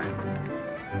working time.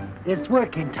 It's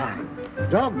working time.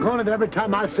 Doggone it, every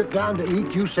time I sit down to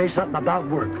eat, you say something about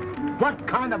work. What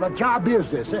kind of a job is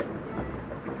this, eh?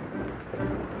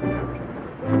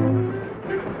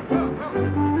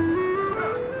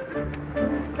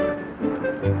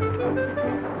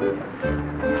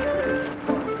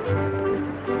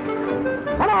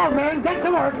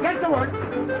 work. Get to work.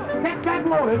 Get that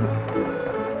loaded.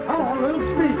 Come on, little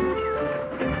speed.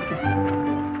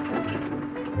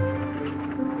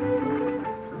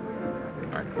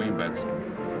 All right, clean bets.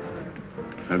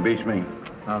 That beats me.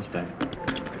 I'll stay.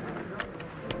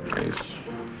 Ace,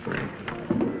 3.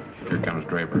 Here comes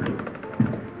Draper.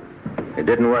 It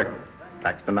didn't work.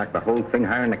 Baxter knocked the whole thing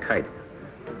higher than a kite.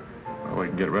 Well, we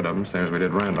can get rid of him, same as we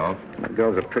did Randolph. The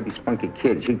girl's a pretty spunky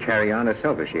kid. She'd carry on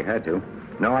herself if she had to.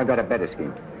 No, I got a better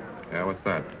scheme. Yeah, what's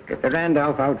that? If the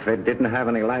Randolph outfit didn't have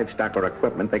any livestock or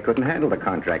equipment, they couldn't handle the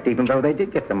contract, even though they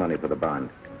did get the money for the bond.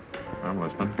 I'm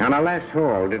listening. On our last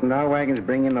haul, didn't our wagons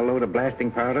bring in a load of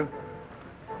blasting powder?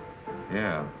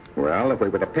 Yeah. Well, if we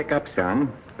were to pick up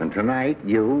some, and tonight,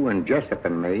 you and Jessup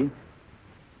and me...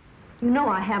 You know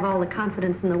I have all the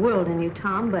confidence in the world in you,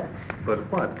 Tom, but... But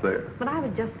what, Claire? But I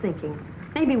was just thinking,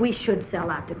 maybe we should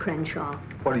sell out to Crenshaw.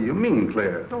 What do you mean,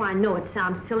 Claire? Oh, I know it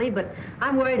sounds silly, but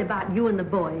I'm worried about you and the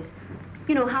boys.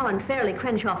 You know how unfairly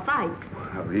Crenshaw fights.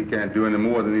 Well, he can't do any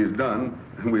more than he's done.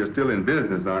 We are still in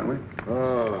business, aren't we?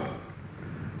 Oh,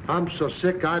 I'm so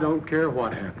sick I don't care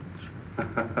what happens.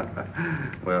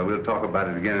 Well, we'll talk about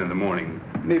it again in the morning.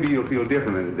 Maybe you'll feel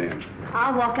different then.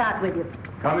 I'll walk out with you.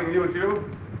 Coming you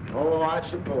two? Oh, I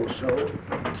suppose so.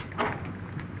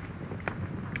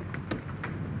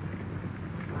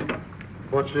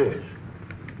 What's this?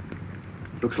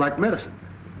 Looks like medicine.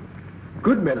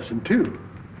 Good medicine, too.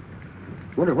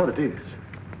 Wonder what it is.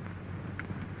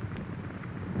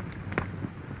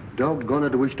 Doggone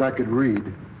it, I wished I could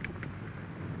read.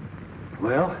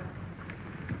 Well,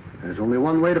 there's only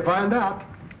one way to find out.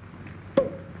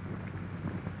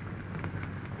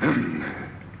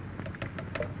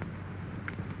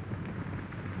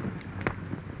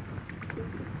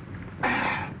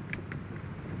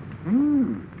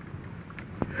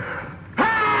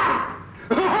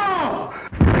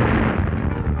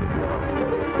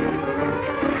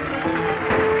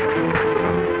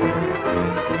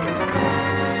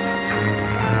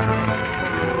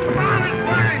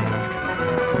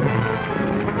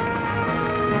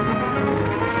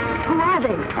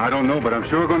 I don't know, but I'm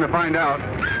sure going to find out.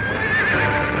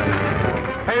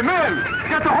 Hey, men!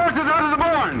 Get the horses out of the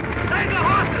barn! Take the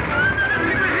horses!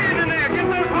 Keep your hand in there! Get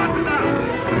those horses out!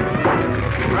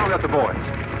 Round up the boys.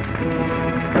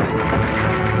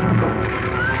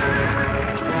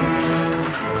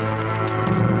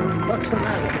 What's the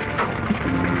matter?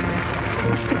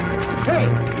 Hey,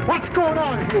 what's going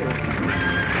on here?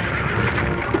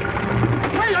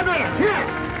 Wait a minute! Here!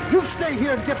 You stay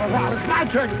here and dip a while. It's my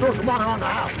turn to throw some water on the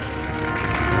house.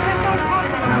 Get those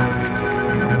horses out!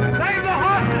 Save the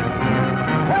horses!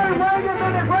 Hey, wait a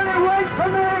minute! Wait for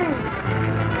me!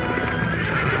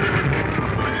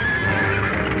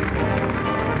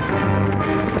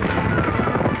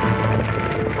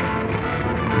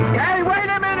 Hey, wait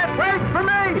a minute! Wait for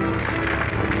me!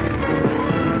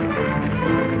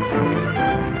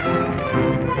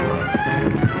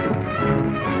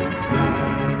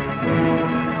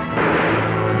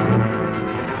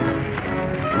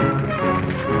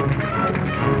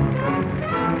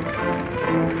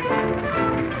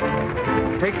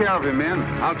 Take care of him, men.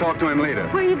 I'll talk to him later.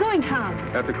 Where are you going, Tom?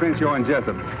 After Crenshaw and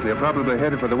Jessup, they're probably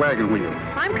headed for the wagon wheel.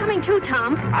 I'm coming too,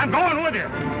 Tom. I'm going with you.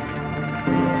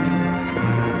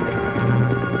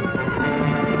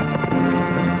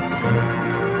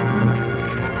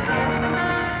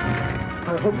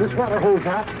 I hope this water holds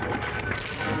out.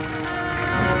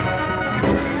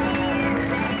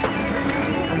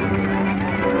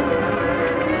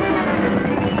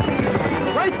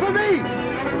 Wait for me!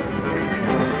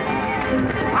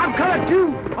 I'm coming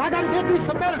too. I gotta get me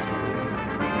some medicine.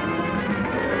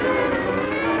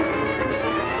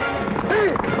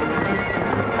 Hey!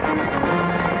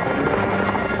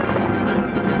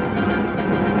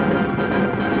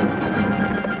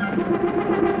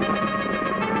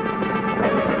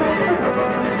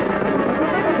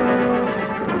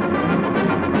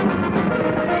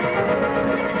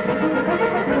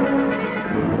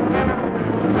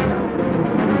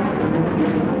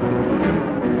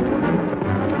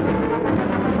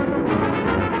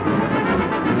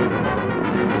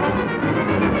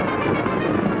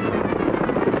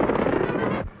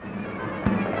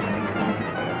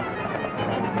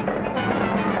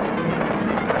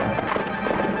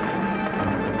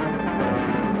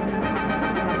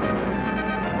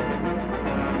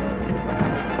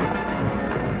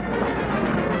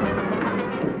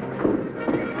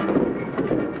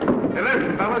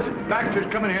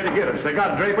 Baxter's coming here to get us. They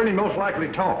got Draper, and he most likely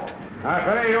talked. If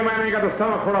it ain't you, man, ain't got the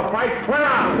stomach for a fight, clear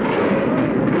out!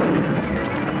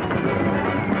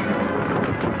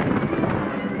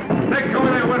 Nick, go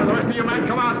in there with her. The rest of you men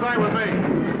come outside with me.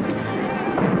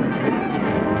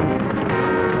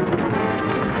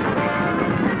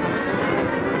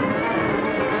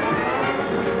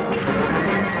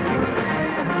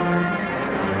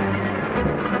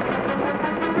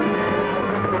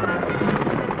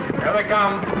 Here they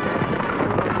come.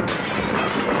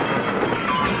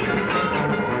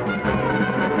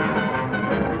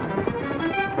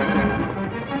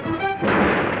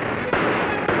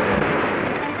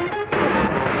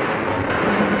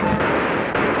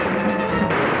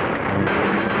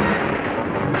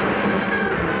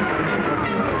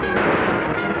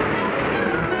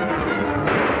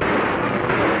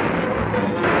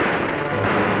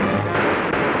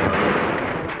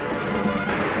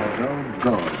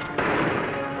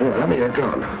 Here, let me your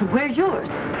gun. Where's yours?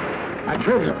 I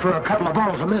traded it for a couple of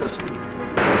bottles of medicine.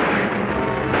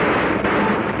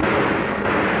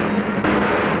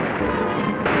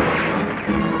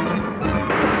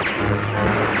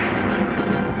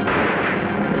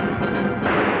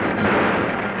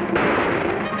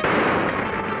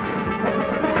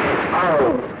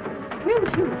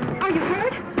 Are you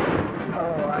hurt?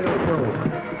 Oh, I don't know.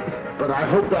 But I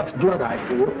hope that's blood I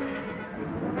feel.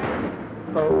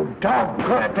 Oh,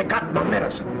 doggone it, they got my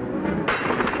medicine.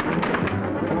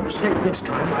 Oh, say this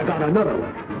time I got another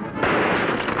one.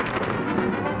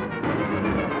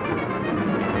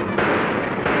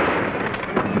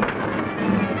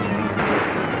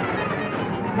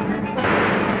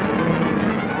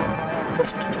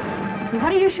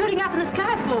 What are you shooting up in the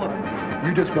sky for?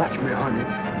 You just watch me, honey.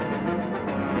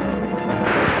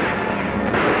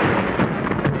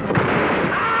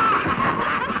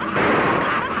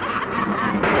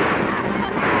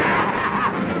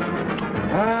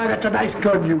 That's a nice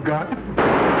gun you got.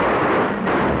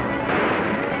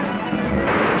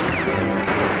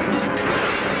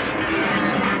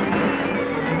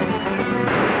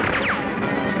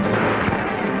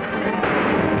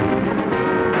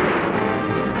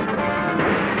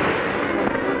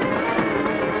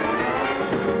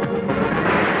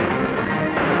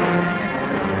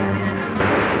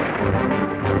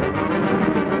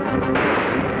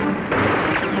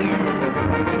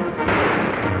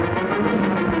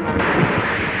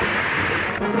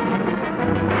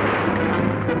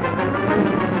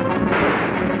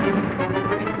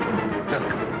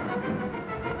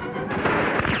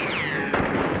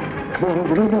 Come on,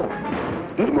 over a little more.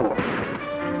 A little more.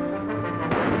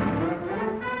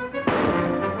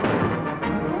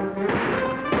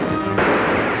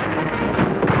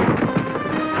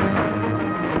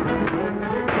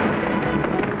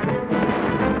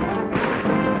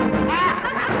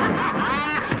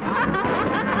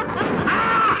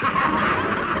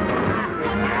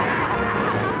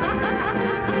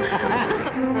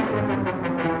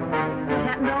 What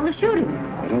happened to all the shooting?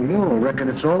 I don't know. I reckon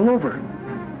it's all over.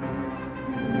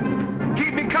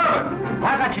 Keep me covered.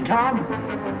 I got you, Tom.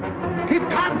 Keep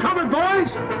Tom coming, boys.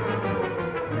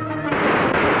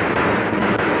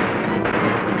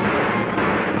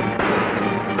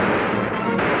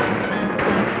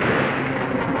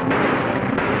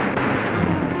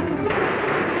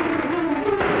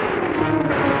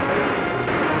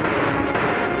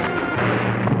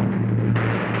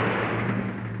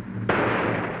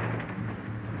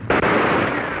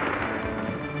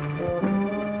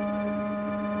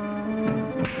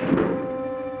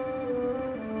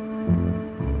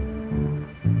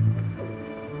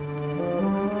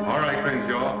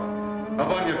 Up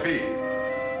on your feet.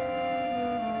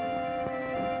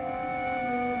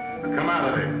 Come out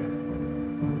of it.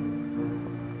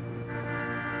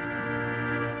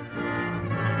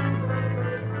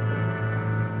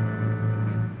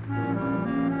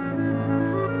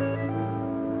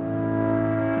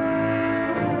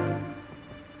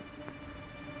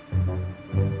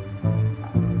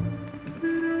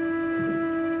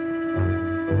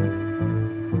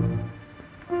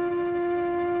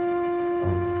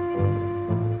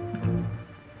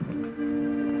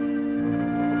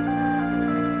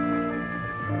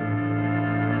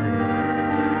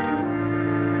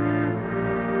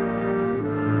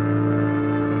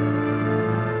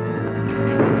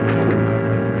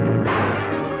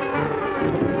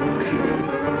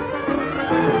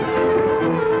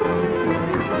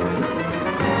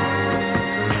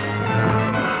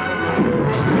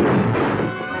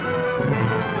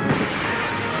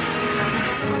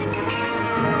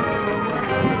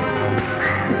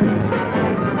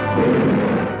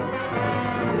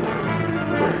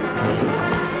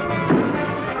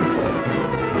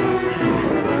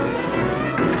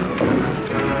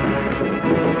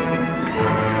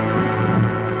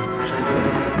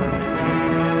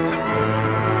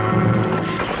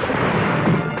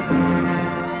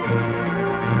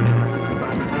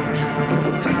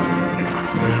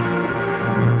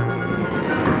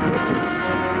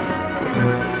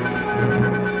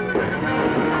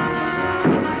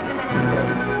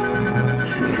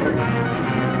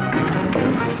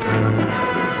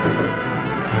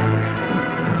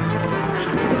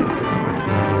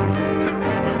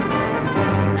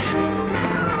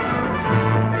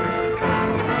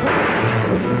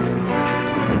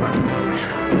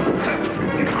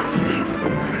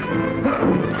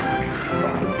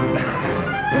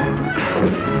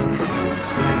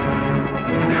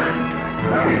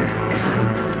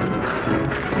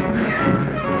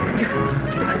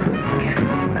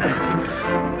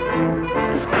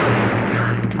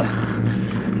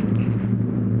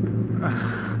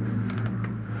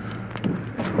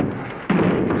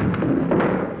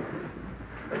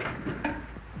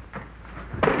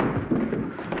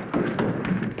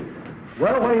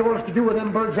 Well, what do you want us to do with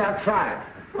them birds outside?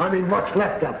 I mean, what's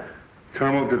left of them?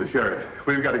 Turn them over to the sheriff.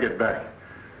 We've got to get back.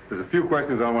 There's a few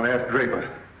questions I want to ask Draper.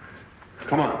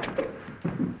 Come on.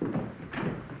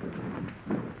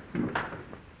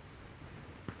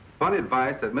 On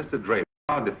advice that Mr. Draper,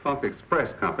 our defunct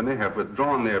express company, have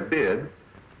withdrawn their bid,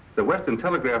 the Western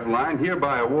Telegraph Line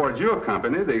hereby awards your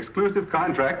company the exclusive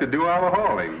contract to do our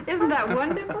hauling. Isn't that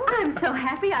wonderful? I'm so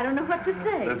happy I don't know what to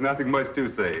say. There's nothing much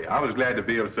to say. I was glad to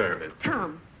be of service.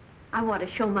 Tom, I want to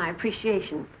show my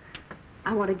appreciation.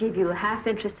 I want to give you a half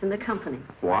interest in the company.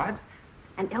 What?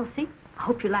 And Elsie, I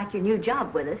hope you like your new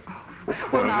job with us.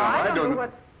 Well, no, I don't know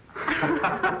what...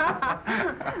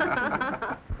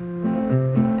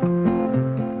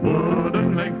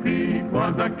 Wooden Leg Pete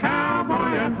was a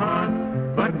cowboy at heart,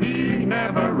 but he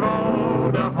never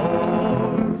rode a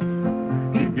horse.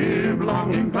 He'd give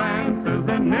longing glances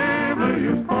and never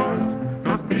use force,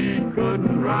 'cause Pete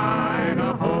couldn't ride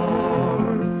a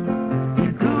horse.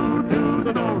 He'd coo to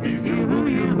the doggies, yoo-hoo,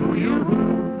 yoo-hoo,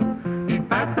 yoo-hoo. He'd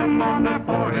pat them on their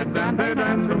foreheads and they'd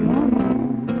answer moo-moo.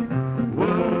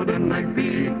 Wooden Leg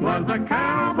Pete was a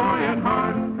cowboy at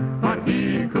heart, but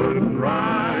he couldn't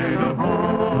ride a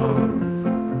horse.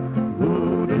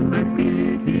 Wooden Leg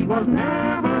Pete, he was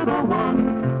never the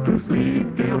one to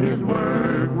sleep till his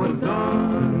work was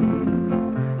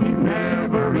done. He'd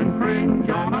never infringe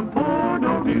on a poor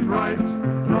doggy's rights,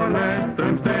 nor let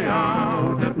them stay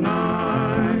out at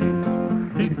night.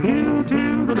 He'd coo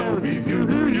to the doggies,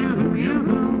 yoo-hoo, yoo-hoo,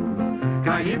 yoo-hoo,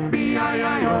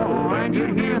 ki-yippee-yi-yi-oh, and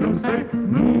you'd hear them say,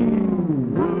 moo.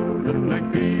 Wooden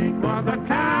Leg Pete was a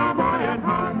cowboy at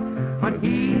heart, but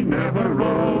he never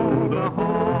rode a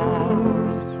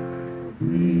horse.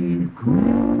 He'd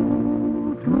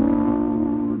coo to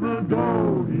the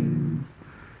doggies,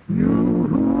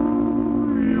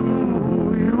 yoo-hoo,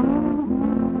 yoo-hoo, yoo-hoo.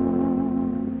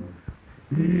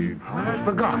 I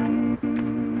forgot.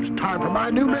 It's time for my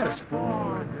new medicine.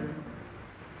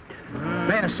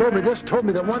 Man sold me this, told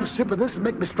me that one sip of this would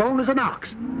make me strong as an ox.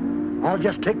 I'll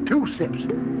just take 2 sips.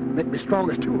 Make me strong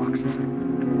as 2 oxes.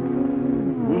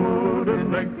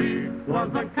 Wooden Leg Pete was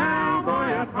a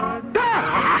cowboy at heart.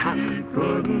 He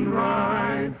couldn't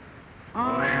ride.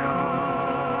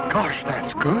 Gosh,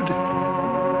 that's good.